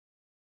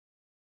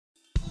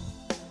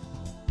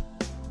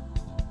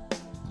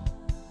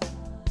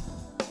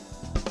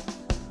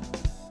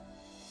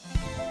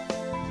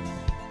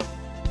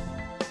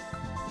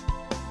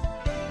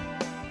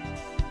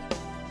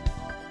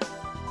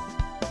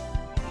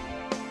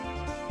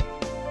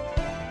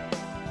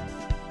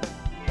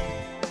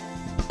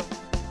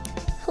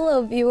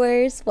Hello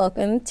viewers,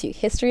 welcome to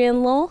History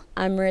in Lowell.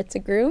 I'm Maritza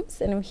Grooms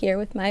and I'm here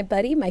with my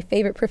buddy, my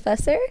favorite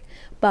professor,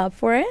 Bob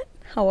Forrant.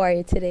 How are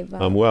you today, Bob?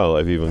 I'm well.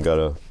 I've even got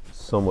a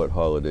somewhat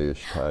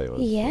holiday-ish tie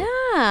on. Yeah,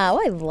 oh,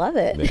 I love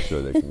it. Make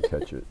sure they can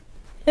catch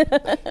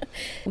it.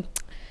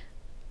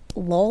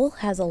 Lowell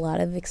has a lot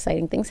of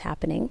exciting things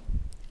happening,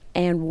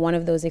 and one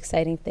of those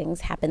exciting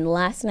things happened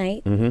last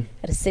night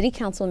at a city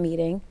council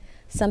meeting,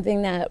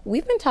 something that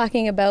we've been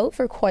talking about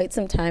for quite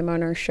some time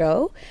on our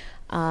show.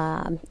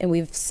 And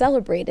we've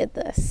celebrated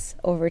this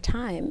over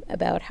time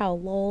about how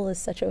Lowell is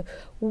such a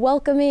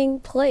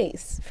welcoming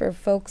place for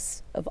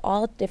folks of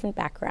all different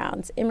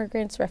backgrounds,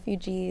 immigrants,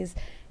 refugees,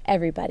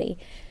 everybody.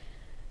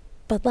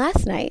 But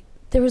last night,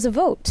 there was a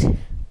vote.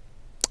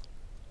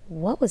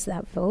 What was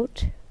that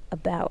vote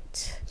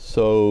about?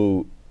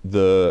 So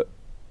the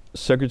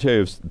Secretary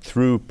of,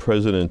 through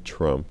President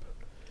Trump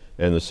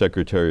and the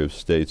Secretary of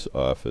State's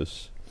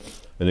office,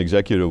 an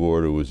executive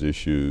order was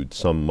issued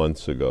some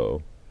months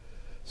ago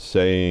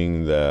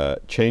saying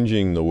that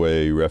changing the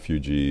way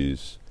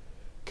refugees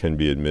can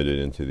be admitted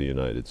into the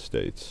United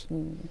States.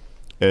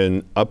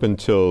 And up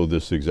until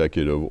this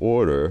executive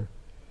order,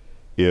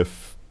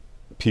 if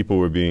people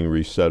were being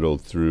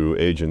resettled through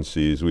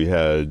agencies, we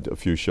had a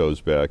few shows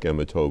back,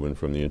 Emma Tobin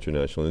from the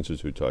International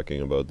Institute talking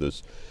about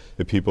this.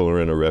 If people are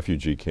in a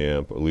refugee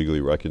camp, a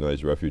legally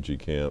recognized refugee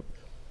camp,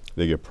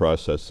 they get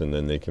processed and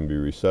then they can be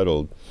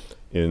resettled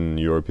in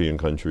European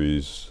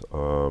countries,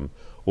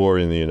 or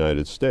in the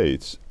United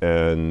States,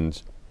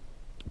 and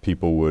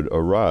people would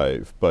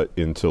arrive, but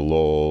into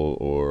Lowell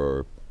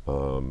or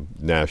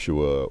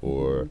Nashua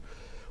or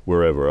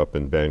wherever, up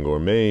in Bangor,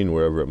 Maine,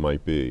 wherever it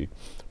might be.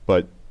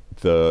 But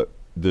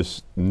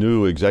this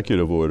new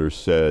executive order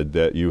said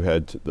that you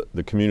had to,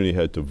 the community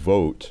had to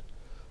vote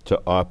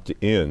to opt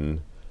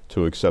in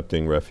to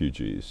accepting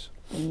refugees.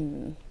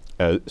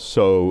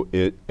 So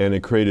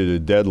it created a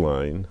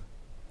deadline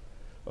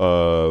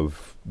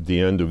of the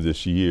end of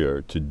this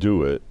year to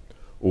do it,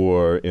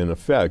 or in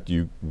effect,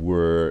 you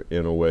were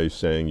in a way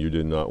saying you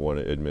did not want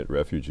to admit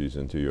refugees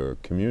into your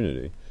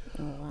community.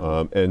 Oh,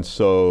 wow. And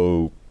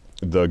so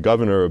the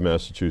governor of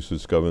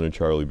Massachusetts, Governor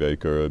Charlie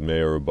Baker,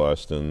 mayor of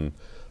Boston,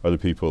 other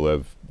people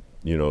have,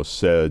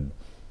 said,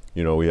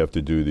 we have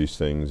to do these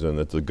things, and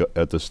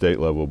at the state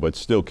level, but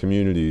still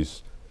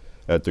communities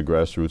at the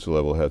grassroots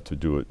level have to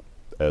do it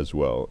as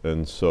well.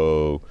 And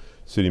so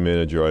City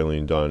Manager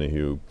Eileen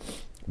Donahue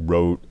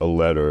wrote a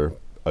letter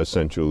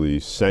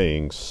essentially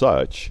saying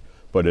such,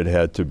 but it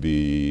had to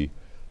be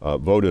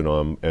voted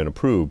on and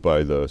approved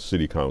by the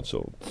city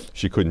council.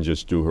 She couldn't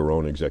just do her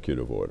own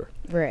executive order,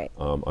 right?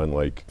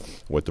 Unlike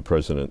what the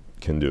president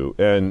can do.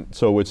 And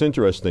so what's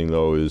interesting,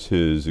 though, is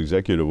his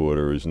executive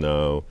order is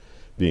now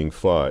being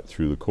fought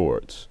through the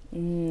courts.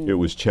 It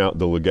was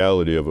the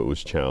legality of it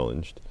was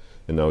challenged,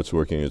 and now it's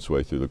working its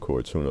way through the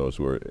courts. Who knows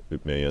where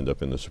it may end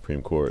up in the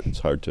Supreme Court?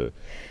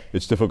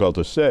 It's difficult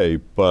to say.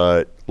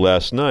 But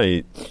last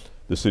night,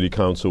 the city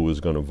council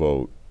was going to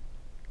vote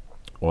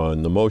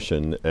on the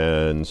motion,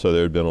 and so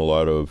there had been a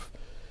lot of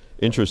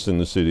interest in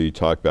the city,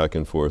 talk back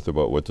and forth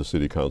about what the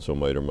city council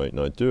might or might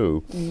not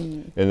do.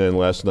 And then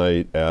last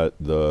night at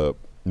the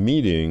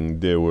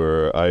meeting,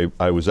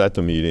 I was at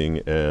the meeting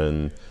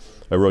and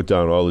I wrote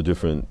down all the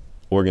different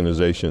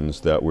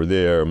organizations that were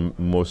there.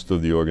 Most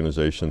of the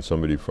organizations,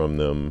 somebody from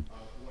them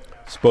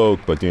spoke,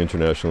 but the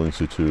International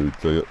Institute,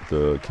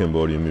 the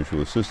Cambodian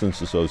Mutual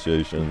Assistance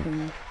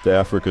Association, the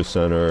Africa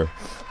Center,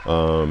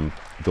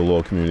 the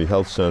Lowell Community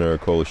Health Center,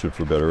 Coalition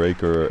for Better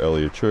Acre,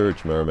 Elliott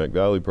Church, Merrimack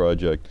Valley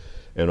Project,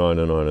 and on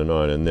and on and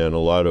on. And then a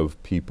lot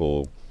of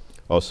people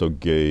also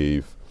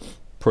gave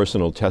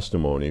personal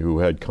testimony who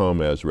had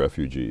come as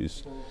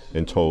refugees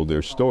and told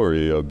their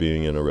story of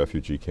being in a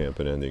refugee camp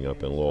and ending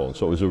up in Lowell. And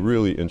so it was a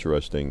really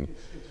interesting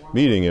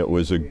meeting. It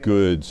was a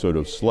good sort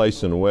of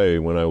slice and away.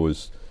 When I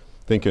was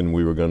thinking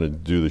we were going to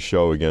do the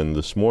show again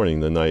this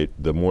morning,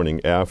 the morning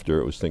after,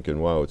 it was thinking,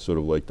 wow, it's sort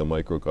of like the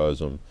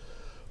microcosm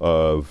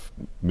of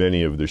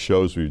many of the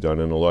shows we've done,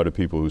 and a lot of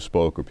people who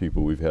spoke are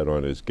people we've had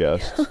on as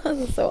guests.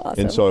 That's so awesome.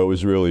 And so it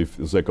was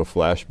like a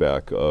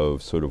flashback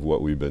of sort of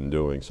what we've been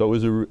doing. So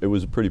it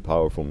was a pretty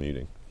powerful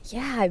meeting.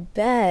 Yeah, I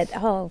bet.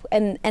 Oh,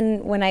 and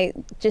when I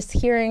just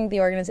hearing the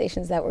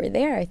organizations that were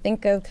there, I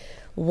think of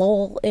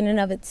Lowell in and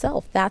of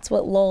itself. That's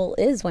what Lowell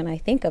is when I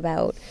think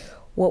about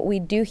what we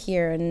do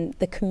here and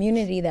the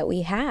community that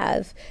we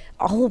have.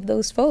 All of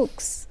those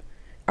folks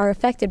are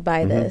affected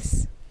by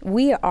this.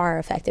 We are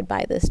affected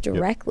by this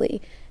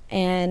directly,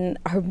 and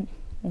our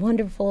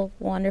wonderful,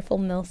 wonderful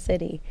Mill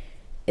City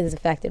is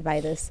affected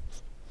by this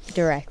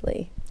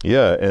directly.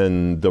 Yeah,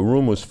 and the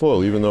room was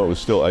full, even though it was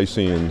still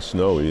icy and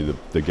snowy.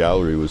 The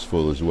gallery was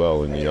full as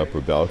well in the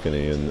upper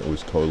balcony, and it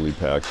was totally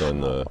packed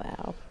on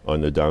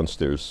the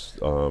downstairs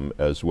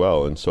as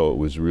well. And so it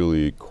was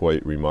really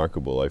quite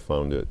remarkable. I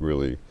found it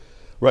really,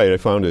 I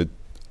found it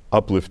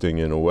uplifting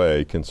in a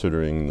way,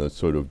 considering the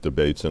sort of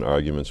debates and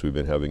arguments we've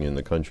been having in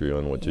the country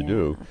on what to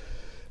do.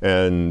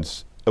 And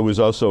it was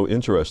also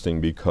interesting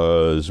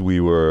because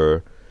we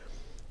were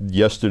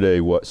yesterday,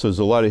 so there's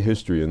a lot of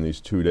history in these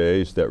 2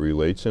 days that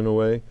relates in a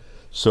way.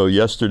 So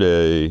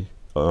yesterday,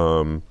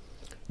 in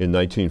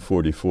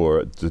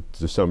 1944,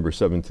 December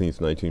 17th,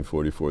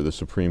 1944, the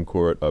Supreme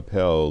Court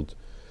upheld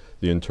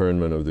the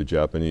internment of the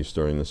Japanese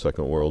during the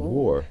Second World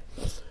War.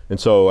 And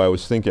so I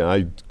was thinking,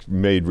 I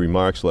made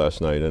remarks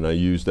last night, and I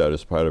used that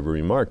as part of a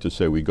remark to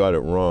say we got it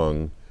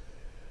wrong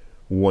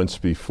once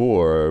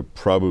before.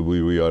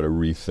 Probably we ought to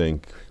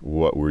rethink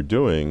what we're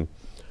doing.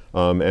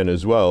 And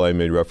as well, I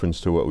made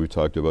reference to what we've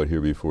talked about here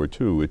before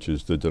too, which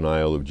is the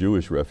denial of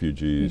Jewish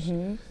refugees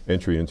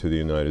entry into the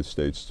United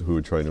States who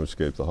are trying to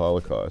escape the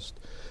Holocaust.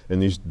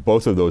 And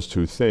both of those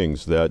two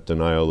things, that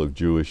denial of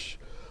Jewish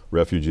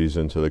refugees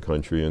into the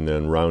country and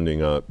then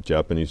rounding up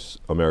Japanese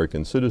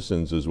American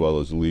citizens as well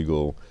as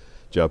legal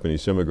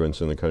Japanese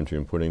immigrants in the country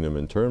and putting them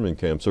in internment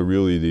camps, are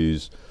really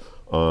these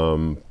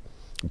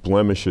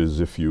blemishes,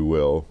 if you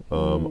will,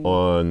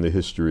 on the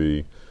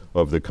history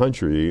of the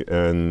country.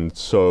 And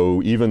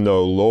so even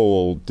though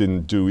Lowell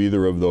didn't do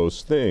either of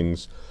those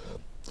things,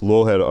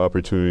 Lowell had an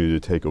opportunity to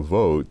take a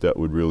vote that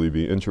would really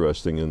be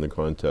interesting in the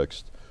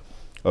context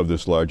of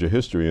this larger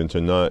history, and to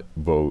not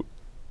vote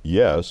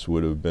yes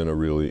would have been a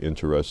really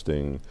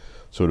interesting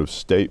sort of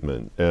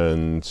statement.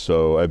 And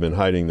so I've been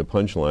hiding the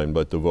punchline,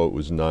 but the vote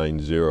was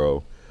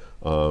 9-0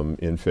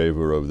 in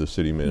favor of the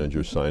city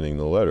manager signing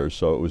the letter.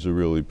 So it was a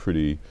really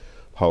pretty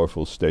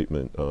powerful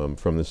statement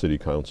from the city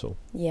council.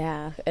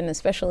 Yeah, and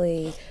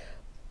especially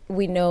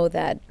we know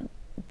that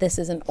this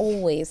isn't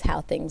always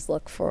how things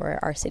look for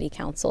our city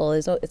council.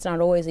 It's not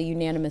always a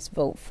unanimous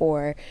vote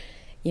for,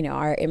 you know,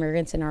 our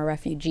immigrants and our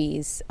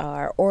refugees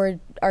or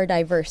our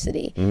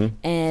diversity.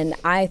 And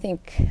I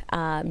think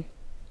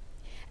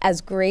as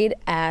great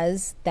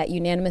as that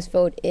unanimous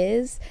vote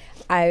is,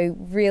 I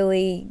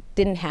really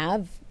didn't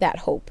have that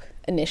hope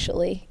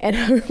initially, and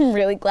I'm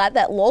really glad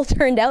that Lowell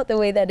turned out the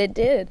way that it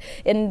did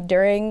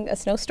during a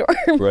snowstorm.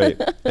 Right.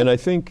 And I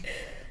think,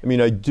 I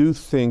mean, I do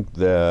think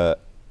that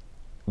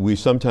we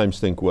sometimes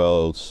think,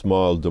 well,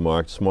 small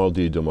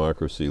d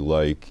democracy,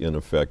 like in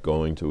effect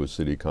going to a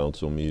city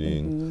council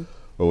meeting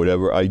or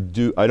whatever. I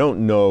don't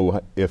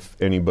know if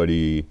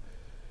anybody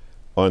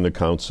on the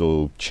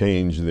council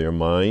changed their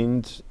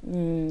mind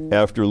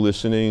after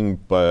listening,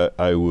 but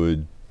I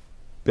would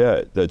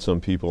bet that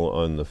some people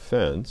on the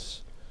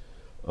fence,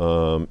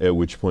 at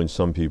which point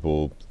some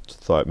people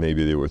thought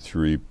maybe there were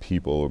 3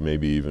 people or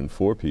maybe even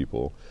 4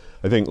 people.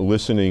 I think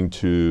listening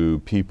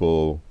to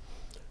people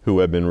who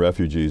had been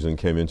refugees and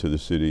came into the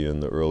city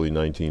in the early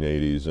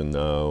 1980s and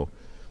now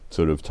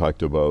sort of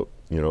talked about,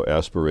 you know,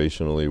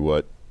 aspirationally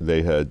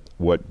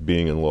what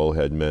being in Lowell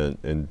had meant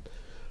and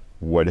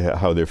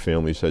how their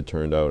families had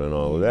turned out and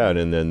all of that,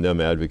 and then them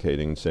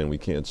advocating and saying we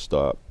can't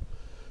stop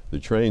the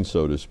train,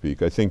 so to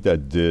speak. I think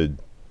that did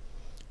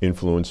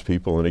influence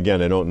people. And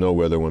again, I don't know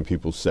whether when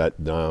people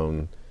sat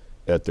down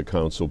at the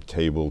council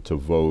table to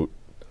vote,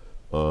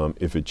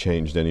 if it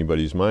changed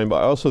anybody's mind, but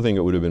I also think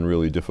it would have been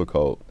really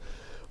difficult.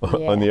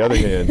 On the other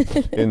hand,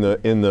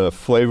 in the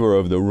flavor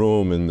of the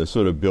room and the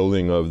sort of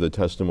building of the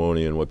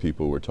testimony and what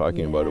people were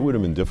talking about, it would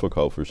have been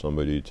difficult for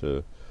somebody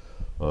to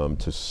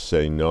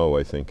say no,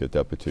 I think, at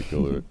that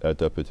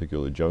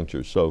particular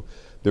juncture. So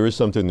there is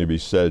something to be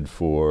said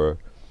for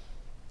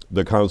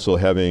the council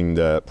having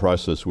that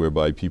process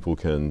whereby people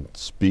can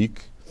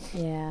speak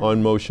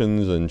on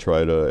motions and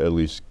try to at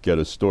least get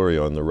a story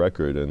on the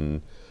record.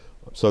 And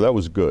so that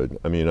was good.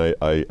 I mean,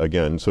 I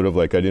again, sort of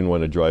like I didn't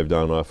want to drive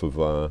down off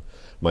of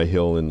my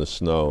hill in the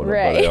snow, but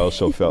I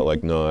also felt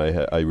like, no,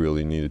 I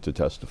really needed to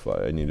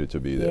testify. I needed to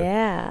be there.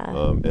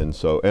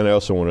 And I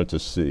also wanted to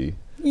see.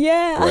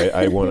 Right?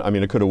 I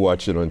mean, I could have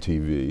watched it on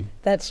TV.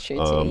 That's true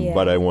too.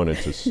 But I wanted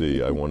to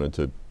see. I wanted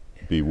to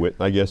be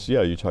I guess,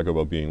 you talk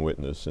about being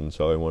witness, and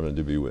so I wanted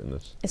to be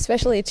witness.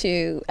 Especially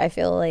too, I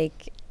feel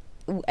like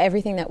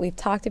everything that we've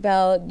talked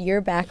about,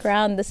 your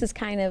background, this is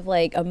kind of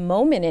like a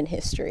moment in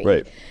history.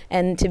 Right.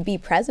 And to be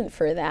present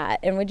for that.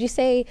 And would you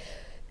say,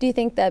 do you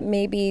think that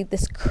maybe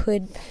this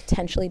could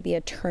potentially be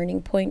a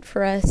turning point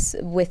for us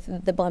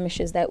with the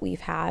blemishes that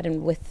we've had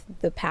and with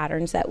the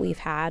patterns that we've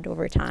had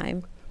over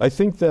time? I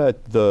think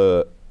that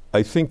the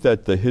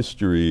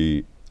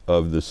history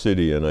of the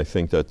city, and I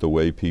think that the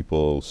way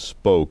people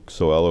spoke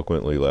so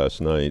eloquently last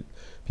night,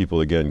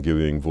 people again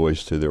giving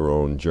voice to their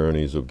own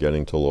journeys of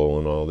getting to Lowell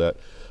and all that,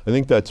 I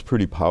think that's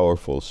pretty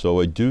powerful. So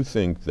I do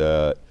think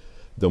that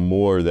the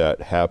more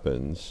that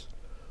happens,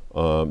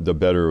 the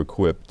better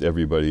equipped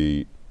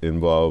everybody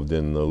involved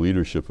in the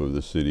leadership of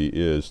the city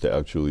is to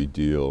actually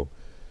deal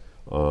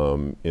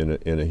in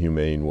a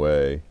humane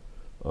way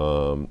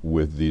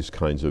with these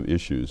kinds of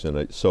issues.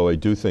 And so I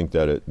do think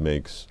that it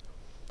makes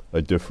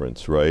a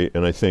difference, right?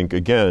 And I think,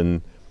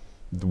 again,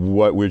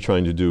 what we're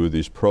trying to do with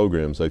these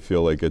programs, I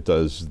feel like it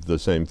does the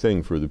same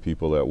thing for the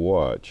people that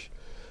watch,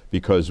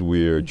 because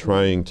we're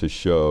trying to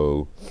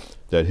show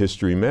that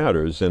history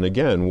matters. And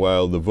again,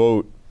 while the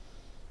vote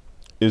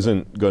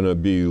isn't going to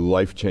be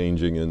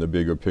life-changing in the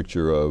bigger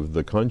picture of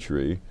the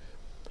country,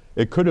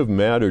 it could have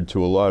mattered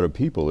to a lot of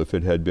people if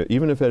it had been,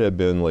 even if it had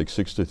been like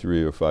 6-3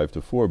 or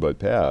 5-4, but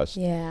passed.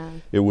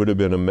 It would have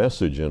been a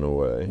message in a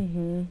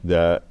way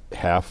that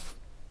half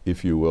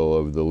if you will,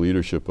 of the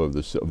leadership of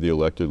the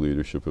elected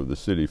leadership of the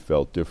city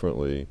felt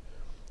differently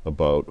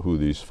about who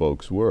these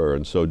folks were.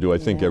 And so do I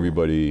think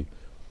everybody,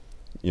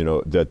 you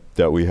know,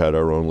 that we had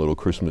our own little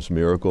Christmas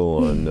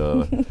miracle on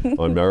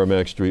on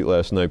Merrimack Street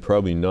last night?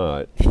 Probably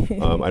not.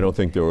 I don't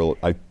think there were,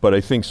 but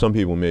I think some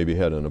people maybe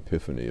had an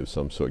epiphany of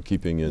some sort,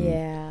 keeping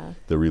in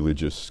the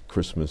religious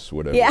Christmas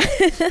whatever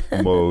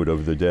mode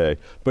of the day.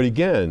 But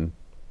again,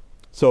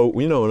 so,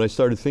 you know, when I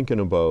started thinking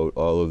about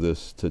all of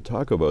this to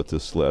talk about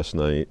this last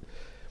night,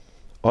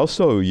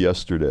 also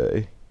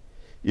yesterday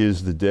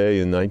is the day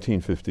in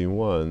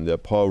 1951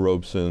 that Paul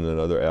Robeson and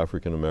other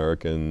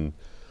African-American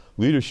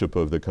leadership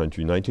of the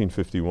country,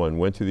 1951,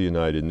 went to the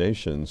United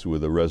Nations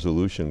with a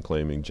resolution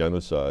claiming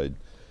genocide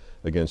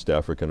against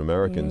African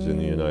Americans in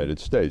the United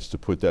States, to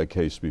put that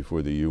case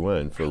before the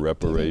UN for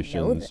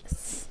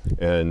reparations.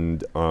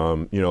 And,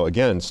 you know,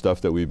 again,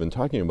 stuff that we've been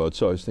talking about.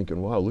 So I was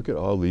thinking, wow, look at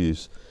all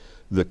these,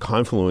 the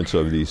confluence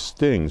of these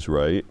things,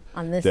 right?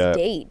 On this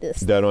date.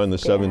 That on the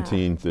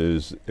 17th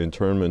is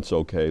internment's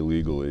okay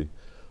legally.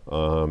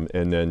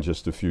 And then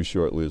just a few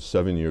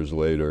 7 years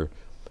later,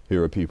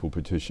 here are people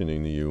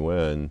petitioning the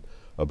UN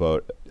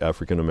about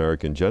African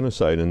American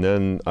genocide. And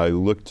then I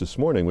looked this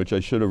morning, which I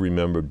should have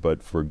remembered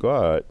but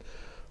forgot.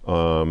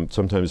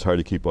 Sometimes it's hard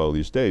to keep all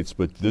these dates,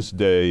 but this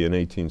day in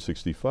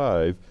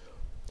 1865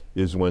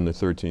 is when the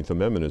 13th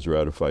Amendment is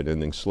ratified,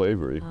 ending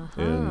slavery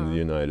in the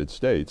United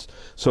States.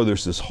 So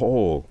there's this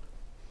whole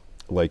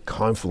like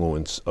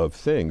confluence of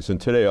things. And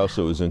today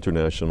also is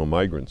International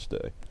Migrants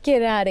Day.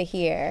 Get out of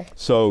here.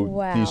 So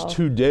these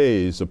 2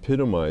 days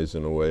epitomize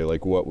in a way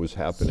like what was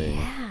happening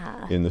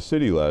in the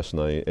city last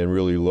night, and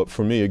really,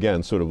 for me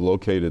again, sort of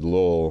located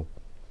Lowell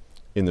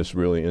in this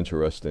really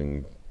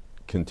interesting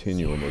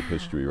continuum of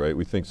history, right?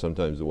 We think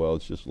sometimes, well,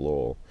 it's just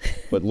Lowell.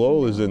 But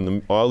Lowell is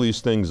in all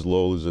these things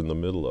Lowell is in the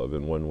middle of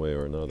in one way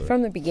or another.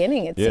 From the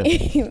beginning, it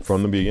seems.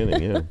 From the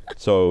beginning,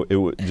 So it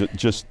was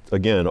just,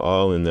 again,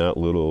 all in that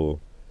little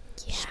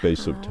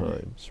space of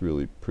time. It's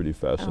really pretty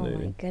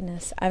fascinating. Oh my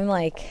goodness. I'm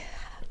like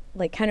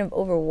kind of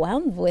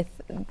overwhelmed with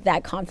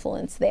that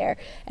confluence there.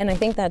 And I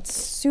think that's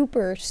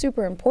super,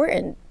 super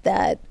important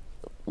that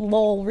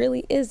Lowell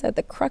really is at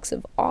the crux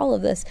of all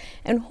of this.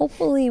 And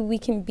hopefully we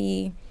can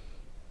be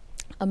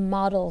a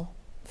model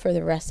for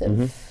the rest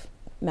of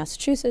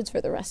Massachusetts,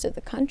 for the rest of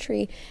the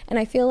country. And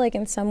I feel like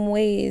in some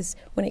ways,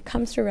 when it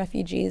comes to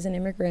refugees and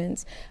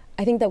immigrants,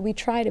 I think that we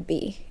try to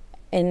be.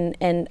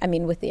 And I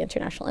mean, with the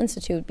International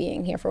Institute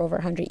being here for over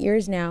 100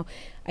 years now,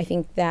 I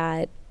think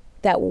that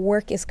that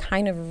work is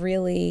kind of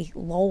really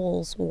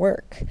Lowell's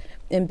work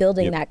in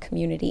building that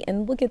community.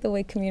 And look at the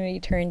way community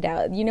turned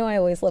out. You know, I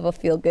always love a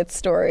feel-good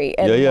story.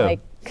 And like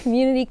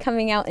community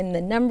coming out in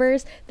the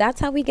numbers, that's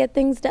how we get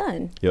things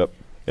done. Yep.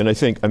 And I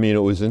think, I mean, it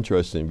was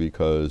interesting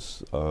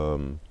because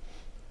Councilwoman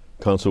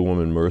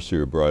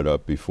Mercier brought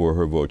up before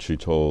her vote, she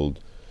told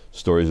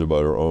stories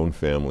about her own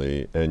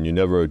family, and you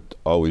never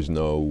always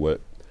know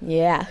what's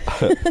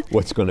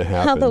going to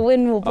happen. How the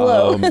wind will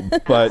blow.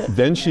 But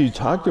then she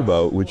talked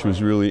about, which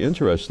was really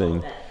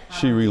interesting,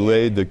 she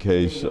relayed the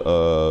case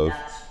of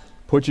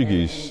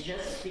Portuguese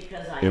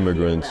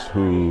immigrants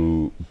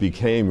who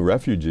became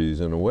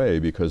refugees in a way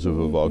because of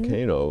a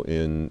volcano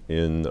on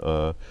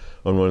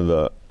one of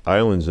the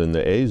islands in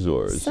the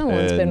Azores.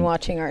 Someone's been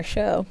watching our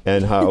show.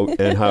 And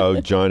how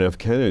John F.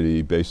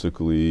 Kennedy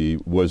basically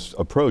was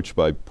approached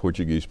by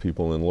Portuguese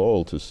people in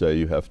Lowell to say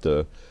you have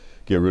to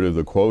get rid of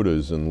the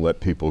quotas and let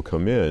people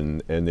come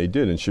in, and they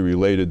did. And she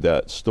related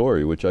that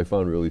story, which I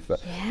found really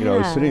you know, I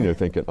was sitting there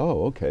thinking,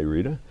 oh, okay,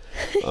 Rita.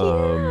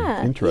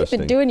 Interesting.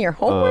 You've been doing your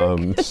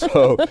homework.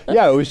 So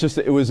yeah,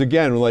 it was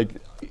again like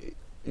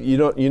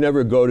you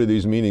never go to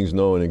these meetings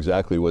knowing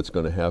exactly what's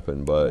going to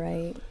happen, but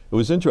it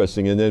was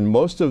interesting. And then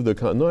most of the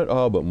not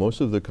all, but most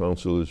of the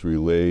councilors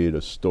relayed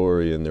a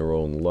story in their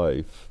own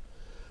life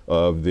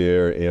of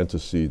their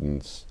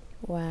antecedents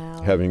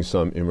having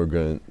some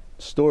immigrant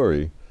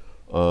story.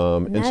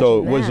 And so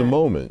it was a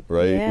moment,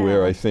 right,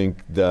 where I think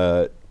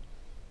that,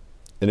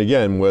 and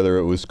again, whether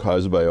it was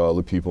caused by all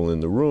the people in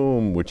the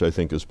room, which I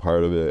think is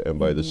part of it, and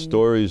by the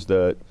stories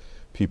that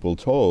people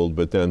told,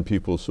 but then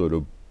people sort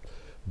of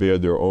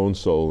bared their own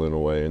soul in a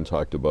way and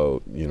talked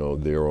about, you know,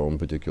 their own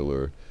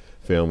particular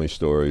family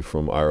story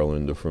from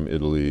Ireland or from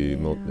Italy.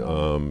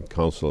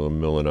 Councilor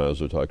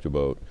Milanazzo talked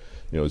about,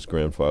 you know, his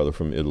grandfather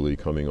from Italy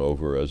coming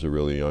over as a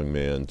really young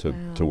man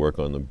to work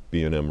on the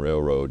B&M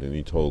Railroad, and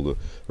he told a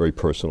very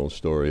personal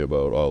story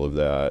about all of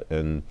that.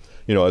 And,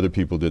 you know, other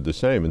people did the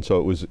same. And so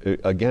it was,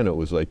 again, it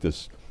was like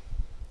this,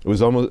 it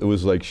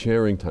was like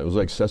sharing time. It was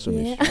like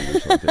Sesame Street or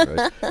something,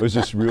 right? It was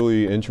this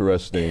really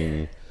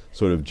interesting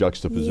sort of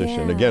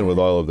juxtaposition, again, with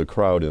all of the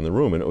crowd in the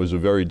room. And it was a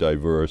very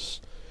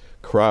diverse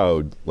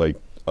crowd, like,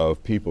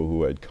 of people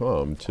who had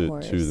come to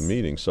the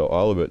meeting. So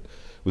all of it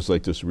was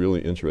like this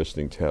really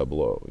interesting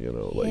tableau, you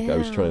know, like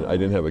I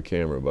didn't have a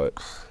camera, but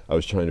I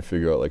was trying to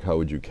figure out like how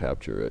would you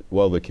capture it?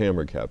 Well, the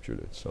camera captured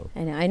it, so.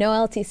 I know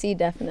LTC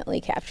definitely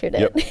captured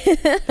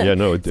it. Yeah,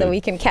 no, it did. So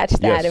we can catch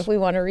that if we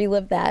want to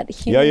relive that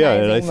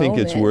humanizing and I think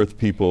it's worth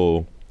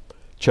people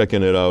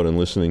checking it out and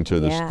listening to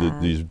Yeah.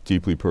 these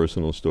deeply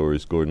personal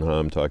stories. Gordon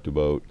Hahn talked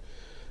about,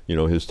 you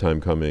know, his time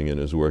coming and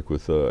his work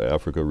with the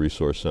Africa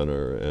Resource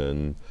Center,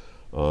 and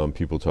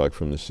people talk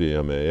from the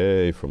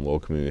CMAA, from Lowell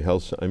Community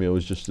Health. I mean, it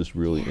was just this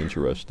really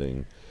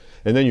interesting.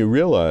 And then you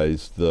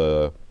realize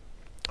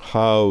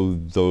how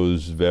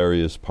those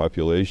various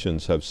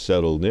populations have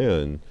settled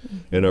in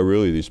and are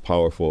really these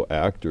powerful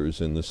actors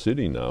in the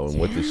city now, and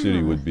what the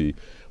city would be.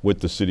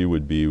 What the city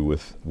would be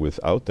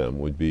without them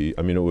would be,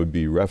 I mean, it would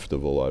be reft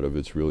of a lot of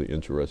its really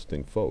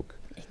interesting folk.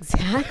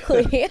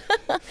 Exactly.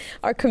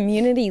 Our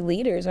community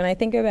leaders, when I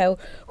think about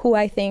who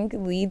I think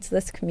leads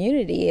this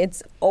community,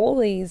 it's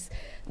always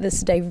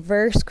this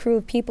diverse crew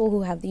of people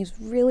who have these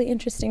really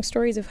interesting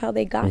stories of how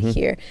they got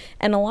here.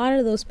 And a lot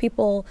of those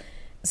people,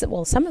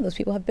 well, some of those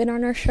people have been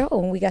on our show,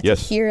 and we got to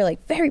hear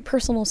like very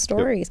personal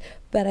stories.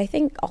 But I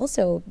think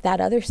also that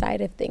other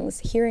side of things,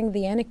 hearing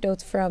the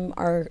anecdotes from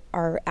our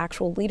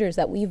actual leaders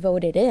that we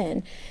voted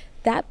in,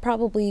 that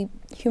probably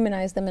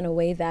humanized them in a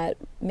way that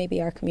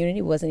maybe our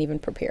community wasn't even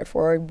prepared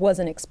for or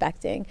wasn't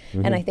expecting.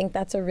 And I think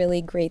that's a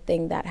really great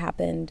thing that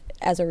happened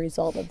as a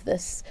result of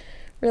this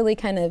really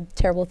kind of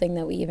terrible thing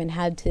that we even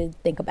had to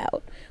think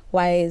about.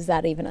 Why is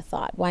that even a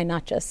thought? Why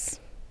not just,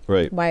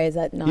 why is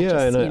that not just,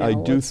 and you know, I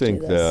do think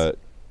that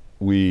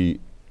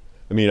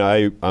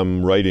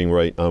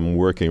I'm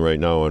working right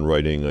now on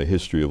writing a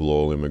history of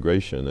Lowell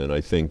immigration, and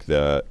I think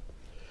that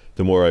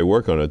the more I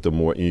work on it, the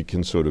more you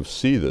can sort of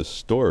see this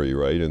story,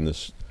 right? And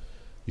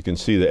you can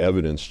see the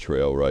evidence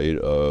trail, right,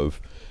 of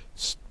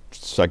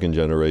second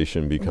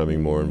generation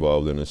becoming more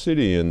involved in the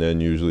city, and then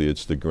usually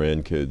it's the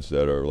grandkids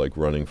that are like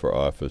running for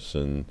office,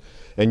 and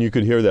you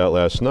could hear that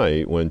last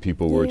night when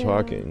people were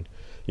talking,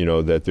 you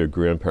know, that their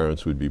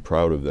grandparents would be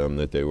proud of them,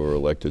 that they were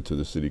elected to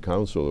the city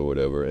council or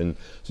whatever. And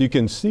so you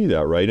can see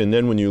that, right? And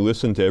then when you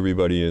listen to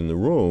everybody in the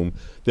room,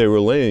 they were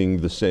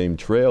laying the same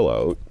trail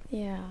out,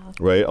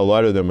 right? A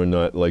lot of them are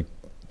not like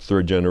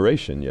third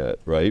generation yet,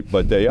 right?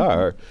 But they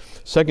are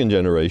second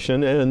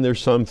generation, and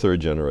there's some third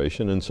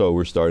generation. And so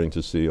we're starting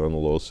to see on the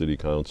Lowell City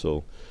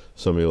Council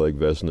somebody like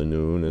Vesna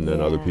Noon, and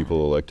then other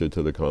people elected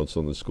to the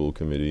council and the school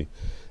committee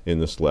in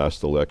this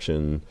last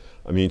election.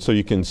 I mean, so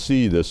you can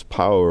see this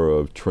power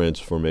of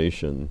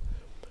transformation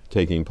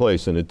taking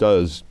place, and it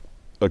does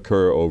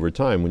occur over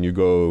time. When you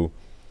go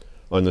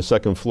on the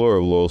second floor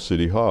of Lowell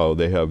City Hall,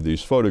 they have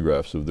these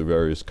photographs of the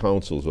various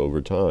councils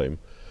over time,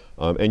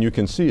 and you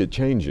can see it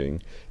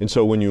changing. And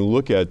so when you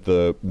look at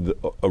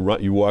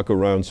you walk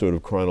around sort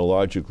of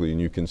chronologically,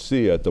 and you can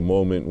see at the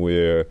moment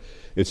where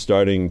it's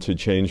starting to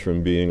change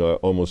from being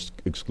almost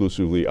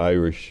exclusively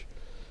Irish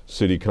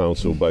city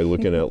council by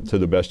looking at, to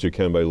the best you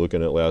can by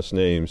looking at last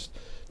names,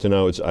 to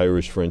now it's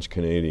Irish, French,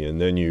 Canadian.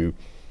 Then you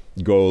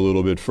go a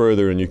little bit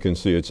further and you can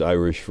see it's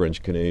Irish,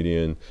 French,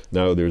 Canadian.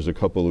 Now there's a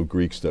couple of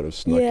Greeks that have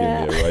snuck in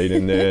there, right?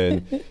 And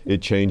then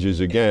it changes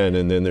again,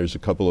 and then there's a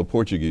couple of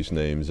Portuguese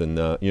names, and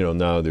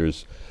now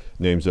there's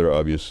names that are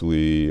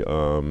obviously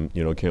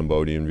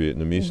Cambodian,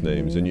 Vietnamese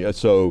names, and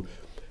so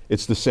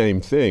it's the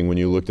same thing when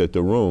you looked at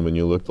the room, and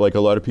you looked like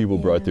a lot of people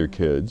brought their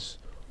kids,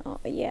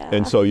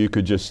 and so you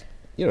could just,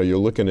 you're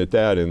looking at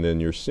that, and then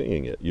you're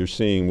seeing it. You're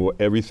seeing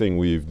everything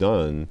we've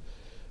done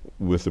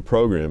with the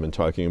program and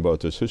talking about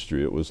this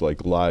history. It was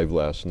like live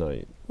last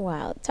night.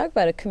 Wow, talk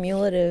about a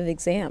cumulative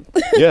exam.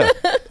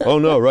 Oh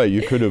no, right.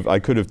 I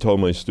could have told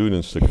my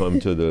students to come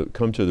to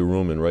the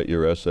room and write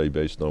your essay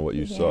based on what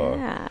you saw.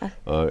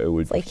 It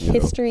would, it's like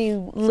history,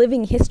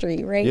 living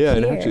history, right?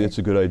 And actually, it's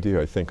a good idea.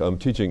 I think I'm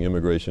teaching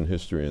immigration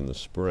history in the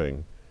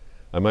spring.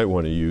 I might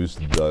want to use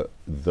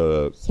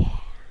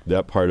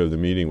that part of the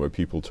meeting where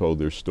people told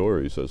their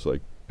stories as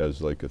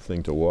like a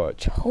thing to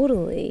watch.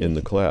 Totally. In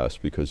the class,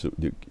 because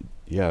it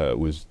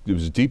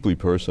was deeply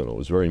personal. It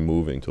was very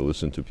moving to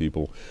listen to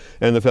people,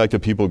 and the fact that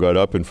people got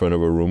up in front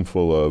of a room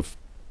full of,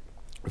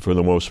 for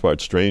the most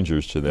part,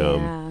 strangers to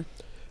them,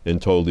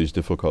 and told these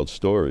difficult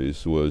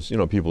stories was,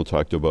 people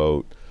talked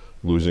about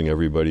losing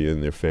everybody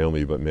in their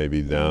family, but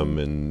maybe them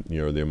and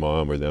their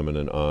mom, or them and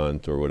an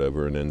aunt or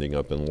whatever, and ending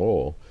up in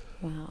Lowell.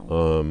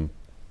 Wow.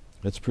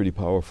 That's pretty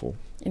powerful.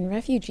 And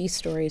refugee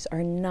stories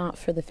are not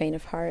for the faint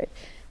of heart.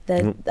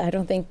 I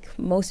don't think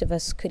most of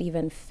us could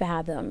even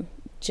fathom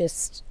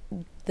just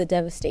the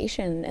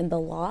devastation and the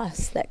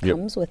loss that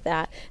comes with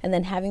that, and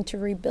then having to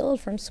rebuild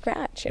from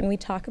scratch. And we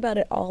talk about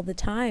it all the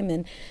time,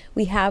 and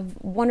we have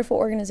wonderful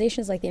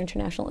organizations like the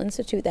International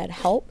Institute that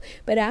help,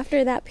 but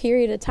after that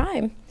period of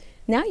time,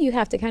 now you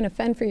have to kind of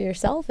fend for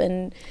yourself.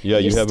 And you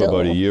have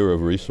about a year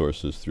of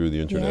resources through the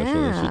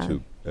International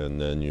Institute,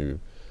 and then you're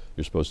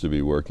supposed to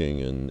be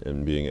working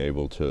and being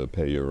able to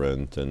pay your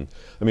rent. And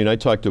I mean, I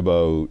talked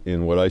about,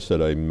 in what I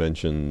said, I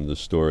mentioned the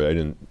story. I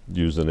didn't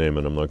use the name,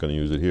 and I'm not going to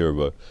use it here,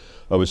 but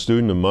a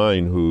student of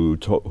mine who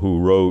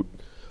wrote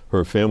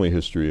her family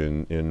history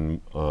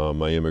in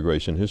my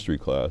immigration history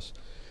class,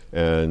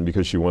 and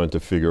because she wanted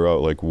to figure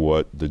out like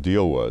what the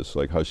deal was,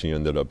 like how she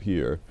ended up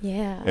here.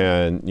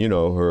 And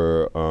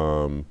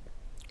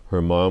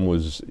her mom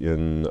was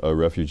in a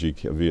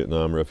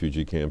Vietnam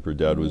refugee camp. Her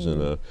dad was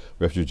in a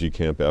refugee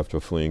camp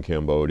after fleeing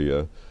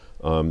Cambodia.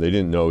 They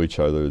didn't know each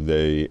other.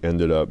 They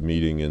ended up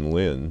meeting in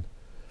Lynn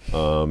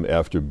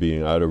after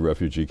being out of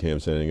refugee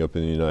camps, ending up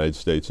in the United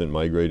States and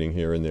migrating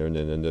here and there, and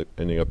then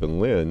ending up in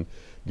Lynn,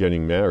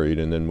 getting married,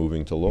 and then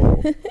moving to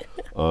Lowell.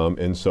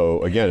 And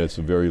so, again, it's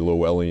a very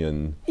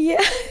Lowellian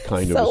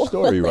kind of a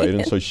story, right?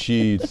 And so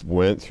she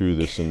went through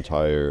this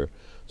entire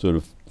sort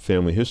of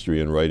family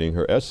history in writing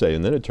her essay.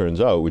 And then it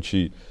turns out, which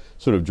she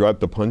sort of dropped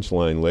the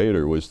punchline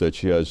later, was that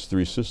she has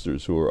 3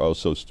 sisters who are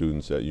also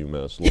students at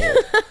UMass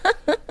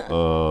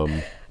Lowell.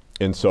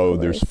 And so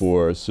there's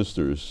 4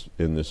 sisters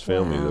in this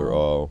family. Wow. They're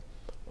all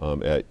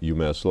at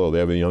UMass Lowell. They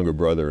have a younger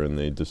brother, and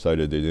they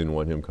decided they didn't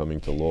want him coming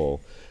to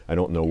Lowell. I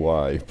don't know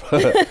why,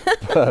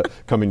 but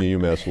coming to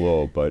UMass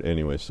Lowell. But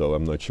anyway, so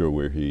I'm not sure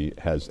where he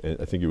has.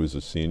 I think he was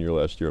a senior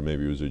last year, or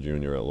maybe he was a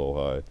junior at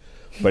Lowell High.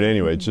 But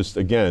anyway, it's just,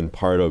 again,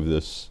 part of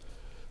this,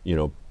 you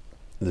know,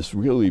 this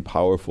really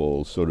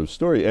powerful sort of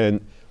story.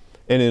 And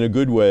in a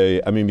good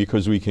way, I mean,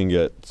 because we can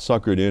get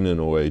suckered in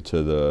a way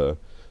to the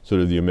sort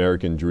of the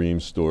American dream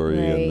story,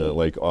 right, and the,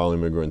 like, all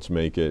immigrants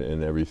make it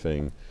and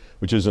everything,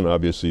 which isn't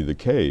obviously the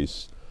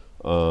case.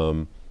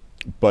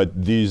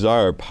 But these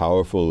are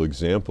powerful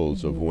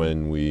examples of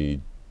when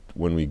we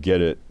get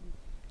it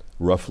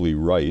roughly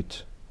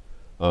right.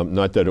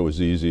 Not that it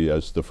was easy.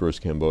 As the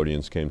first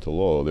Cambodians came to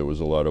Lowell, there was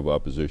a lot of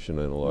opposition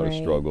and a lot of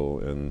struggle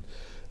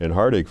and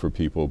heartache for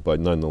people, but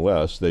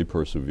nonetheless, they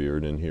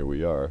persevered, and here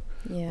we are,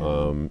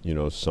 you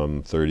know,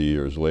 some 30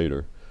 years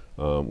later,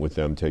 with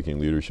them taking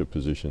leadership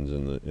positions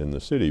in the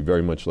city,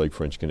 very much like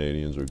French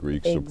Canadians or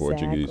Greeks or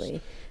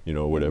Portuguese, you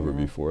know, whatever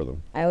before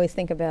them. I always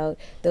think about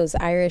those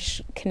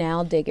Irish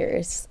canal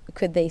diggers.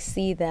 Could they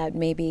see that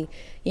maybe,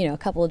 you know, a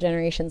couple of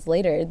generations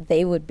later,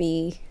 they would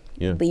be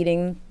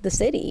leading the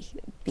city,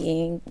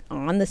 being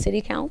on the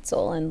city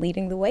council and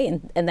leading the way,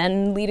 and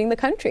then leading the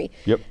country.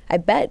 I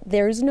bet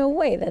there's no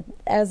way that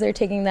as they're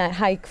taking that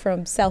hike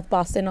from South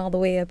Boston all the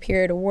way up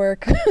here to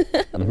work,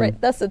 right?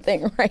 That's the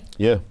thing, right?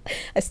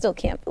 I still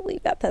can't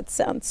believe that. That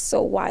sounds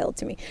so wild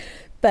to me.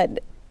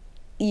 But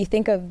you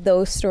think of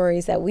those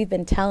stories that we've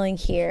been telling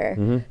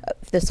here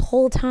this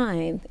whole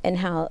time, and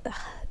how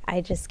I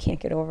just can't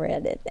get over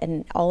it,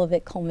 and all of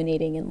it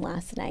culminating in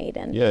last night.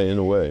 And in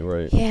a way,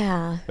 right?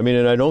 I mean,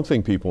 and I don't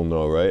think people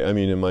know, right? I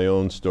mean, in my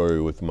own story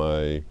with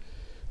my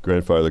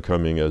grandfather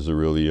coming as a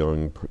really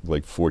young,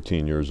 like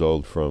 14 years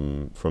old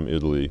from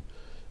Italy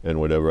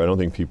and whatever, I don't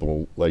think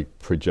people like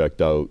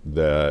project out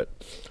that,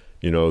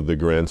 you know, the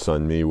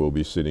grandson me will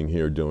be sitting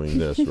here doing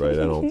this, right?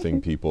 I don't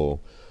think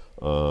people,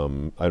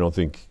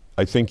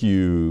 I think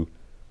you,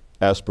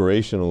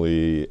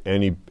 aspirationally,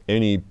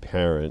 any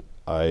parent,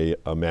 I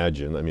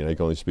imagine, I mean, I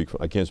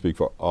can't speak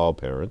for all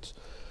parents,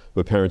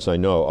 but parents I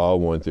know all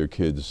want their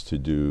kids to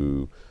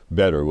do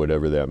better,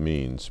 whatever that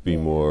means. Be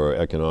more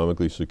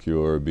economically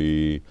secure,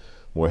 be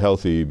more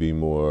healthy, be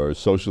more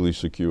socially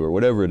secure,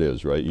 whatever it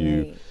is, right?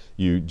 You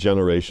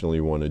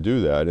generationally want to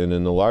do that. And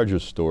in the larger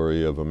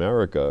story of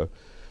America,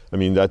 I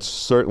mean, that's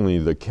certainly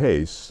the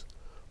case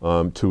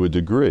to a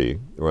degree,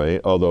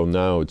 right? Although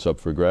now it's up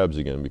for grabs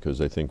again,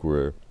 because I think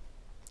with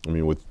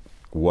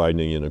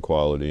widening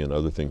inequality and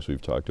other things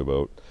we've talked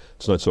about,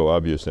 it's not so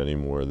obvious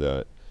anymore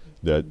that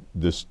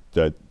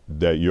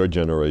your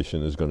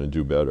generation is going to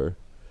do better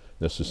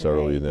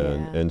necessarily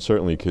than, and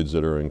certainly kids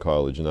that are in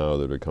college now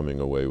that are coming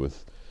away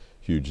with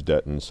huge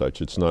debt and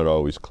such, it's not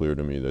always clear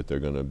to me that they're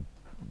going to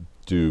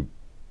do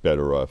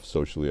better off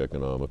socially,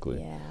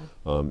 economically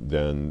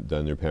than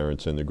their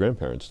parents and their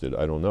grandparents did.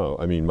 I don't know.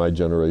 I mean, my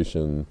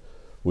generation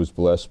was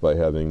blessed by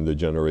having the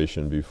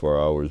generation before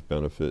ours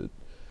benefit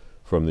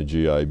from the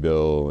GI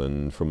Bill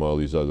and from all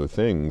these other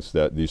things,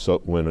 that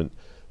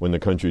when the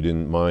country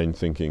didn't mind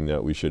thinking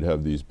that we should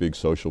have these big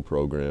social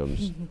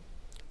programs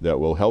that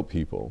will help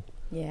people,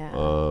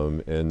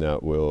 and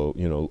that will,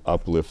 you know,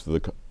 uplift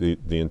the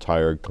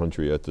entire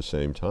country at the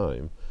same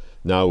time.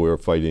 Now we're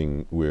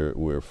fighting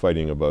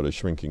about a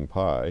shrinking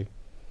pie,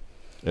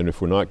 and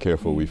if we're not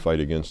careful, we fight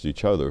against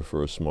each other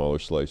for a smaller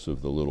slice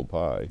of the little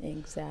pie.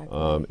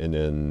 And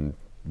then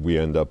we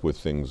end up with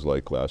things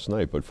like last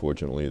night, but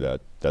fortunately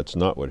that's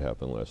not what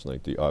happened last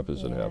night. The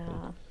opposite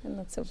happened. And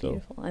that's so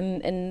beautiful.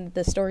 And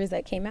the stories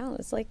that came out,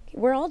 it's like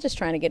we're all just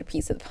trying to get a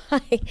piece of the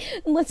pie.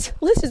 And let's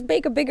just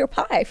bake a bigger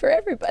pie for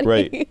everybody.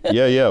 Right.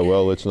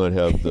 Well, let's not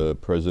have the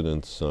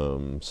president's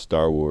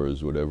Star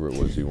Wars, whatever it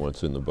was he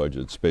wants in the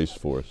budget, Space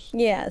Force.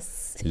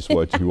 Yes. He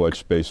watched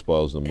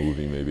Spaceballs, the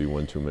movie, maybe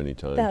one too many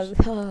times.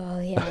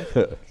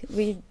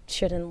 We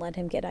shouldn't let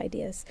him get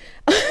ideas.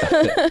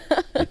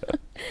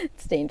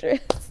 It's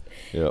dangerous.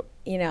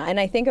 You know, and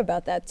I think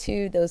about that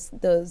too,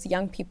 those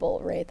young people,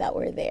 right, that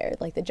were there,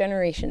 like the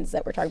generations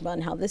that we're talking about,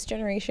 and how this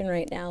generation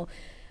right now,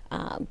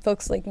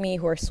 folks like me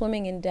who are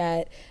swimming in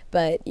debt,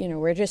 but, you know,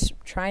 we're just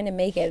trying to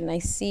make it. And I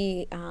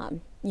see,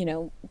 you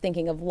know,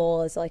 thinking of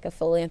Lowell as like a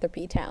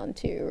philanthropy town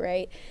too,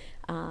 right?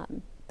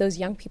 Those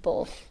young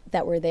people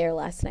that were there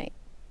last night,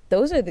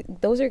 those are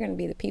going to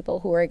be the people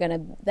who are going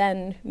to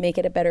then make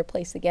it a better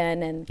place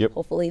again, and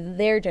hopefully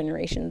their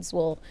generations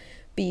will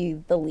be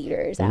the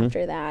leaders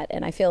after that.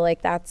 And I feel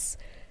like that's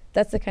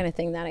that's the kind of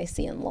thing that I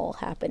see in Lowell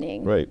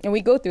happening. Right. And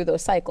we go through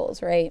those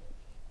cycles, right?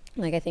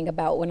 Like I think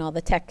about when all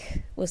the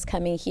tech was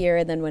coming here,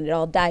 and then when it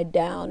all died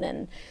down,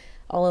 and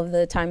all of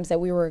the times that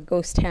we were a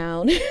ghost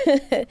town.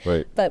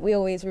 Right. But we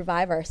always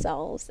revive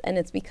ourselves, and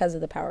it's because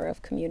of the power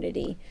of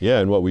community. Yeah,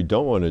 and what we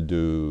don't want to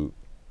do,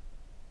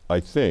 I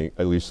think,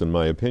 at least in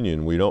my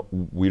opinion, we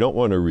don't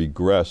want to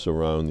regress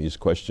around these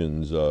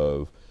questions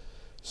of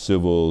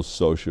civil,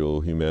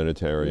 social,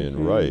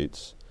 humanitarian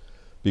rights,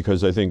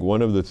 because I think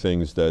one of the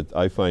things that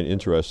I find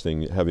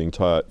interesting, having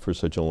taught for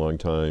such a long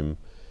time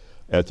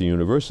at the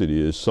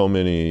university, is so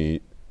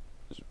many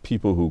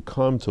people who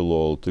come to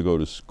Lowell to go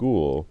to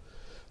school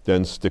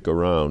then stick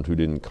around who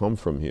didn't come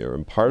from here.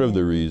 And part of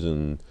the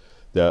reason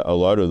that a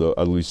lot of the,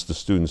 at least the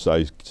students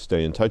I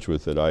stay in touch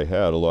with that I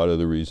had, a lot of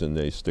the reason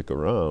they stick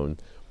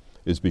around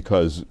is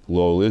because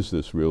Lowell is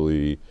this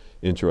really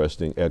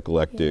interesting,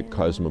 eclectic,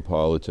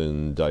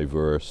 cosmopolitan,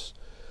 diverse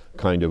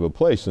kind of a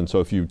place. And so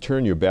if you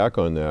turn your back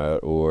on that,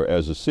 or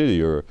as a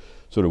city, or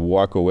sort of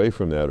walk away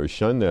from that, or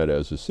shun that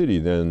as a city,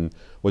 then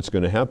what's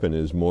going to happen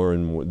is more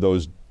and more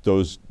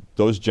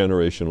those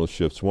generational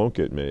shifts won't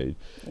get made.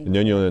 And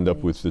then you'll end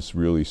up with this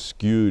really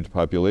skewed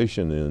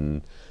population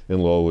in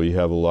Lowell, where you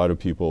have a lot of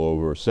people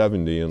over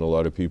 70 and a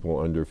lot of people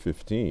under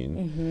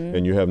 15.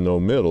 And you have no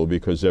middle,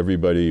 because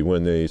everybody,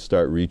 when they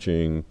start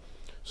reaching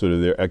sort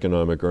of their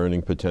economic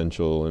earning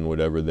potential and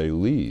whatever, they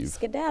leave.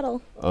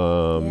 Skedaddle.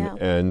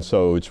 And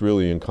so it's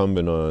really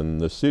incumbent on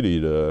the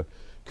city to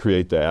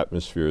create the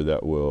atmosphere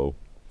that will,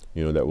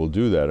 that will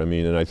do that. I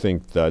mean, and I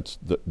think that's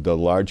the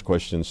large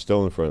question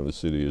still in front of the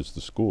city is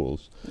the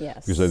schools.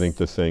 Yes. Because I think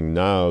the thing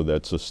now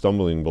that's a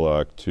stumbling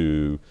block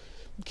to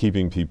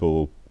keeping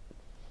people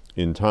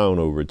in town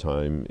over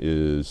time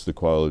is the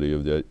quality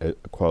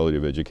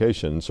of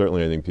education.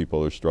 Certainly I think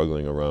people are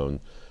struggling around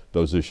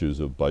those issues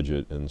of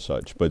budget and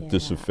such, but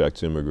this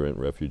affects immigrant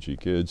refugee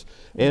kids,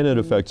 and it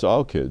affects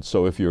all kids.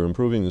 So if you're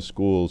improving the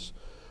schools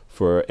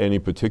for any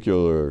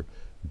particular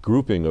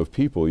grouping of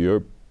people,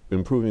 you're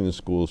improving the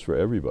schools for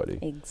everybody.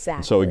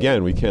 Exactly. So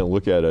again, we can't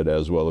look at it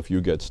as, well, if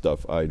you get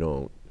stuff, I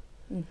don't,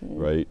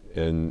 right?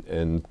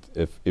 And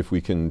if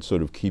we can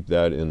sort of keep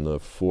that in the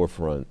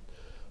forefront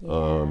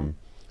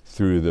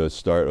through the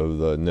start of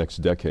the next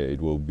decade,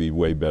 we'll be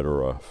way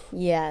better off.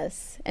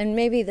 Yes, and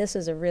maybe this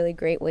is a really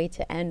great way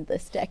to end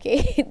this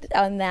decade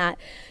on that,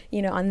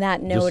 on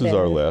that note. This is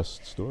our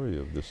last story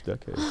of this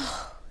decade.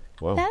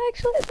 Wow.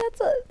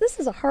 This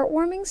is a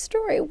heartwarming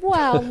story.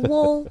 Wow,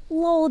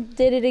 Lowell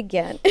did it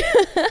again.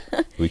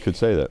 We could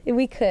say that.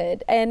 We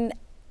could, and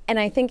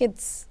I think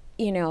it's,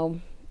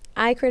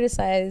 I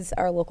criticize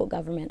our local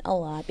government a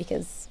lot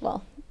because,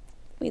 well,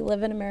 we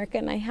live in America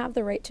and I have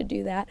the right to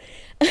do that.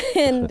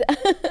 And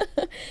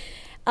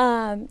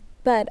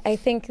but I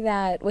think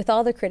that with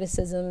all the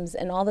criticisms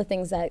and all the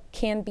things that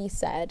can be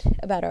said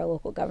about our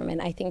local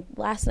government, I think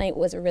last night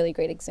was a really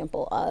great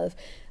example of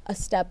a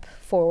step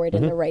forward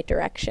in the right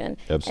direction.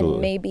 Absolutely.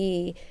 And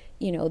maybe,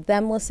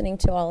 them listening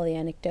to all the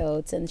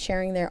anecdotes and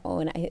sharing their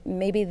own,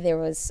 maybe there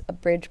was a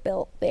bridge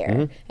built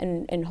there,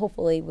 and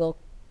hopefully we'll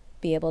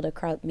be able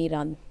to meet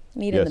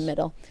in the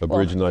middle. A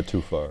bridge not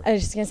too far. I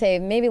was just going to say,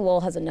 maybe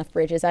Lowell has enough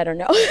bridges. I don't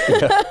know.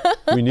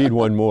 We need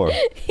one more.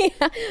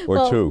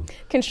 Or two.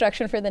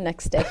 Construction for the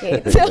next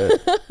decade.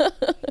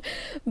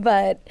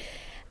 But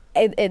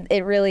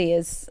it really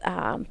is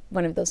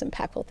one of those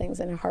impactful things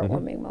and a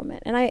heartwarming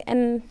moment.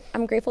 And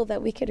I'm grateful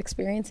that we could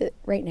experience it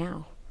right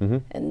now.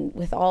 And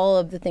with all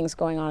of the things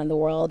going on in the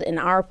world, in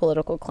our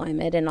political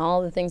climate, and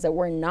all the things that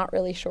we're not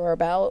really sure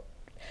about,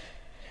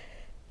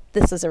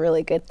 this is a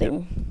really good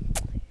thing.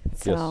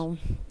 So,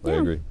 yes, I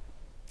agree.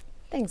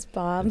 Thanks,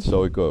 Bob. And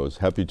so it goes.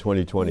 Happy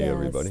 2020,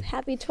 everybody.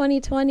 Happy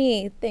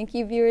 2020. Thank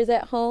you, viewers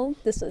at home.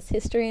 This was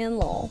History in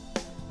Lowell.